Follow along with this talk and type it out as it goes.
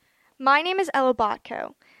My name is Ella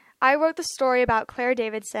Botko. I wrote the story about Claire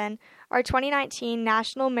Davidson, our 2019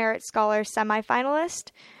 National Merit Scholar semifinalist.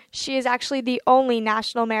 She is actually the only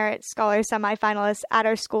National Merit Scholar semifinalist at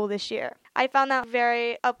our school this year. I found that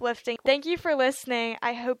very uplifting. Thank you for listening.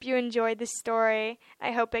 I hope you enjoyed this story.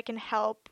 I hope it can help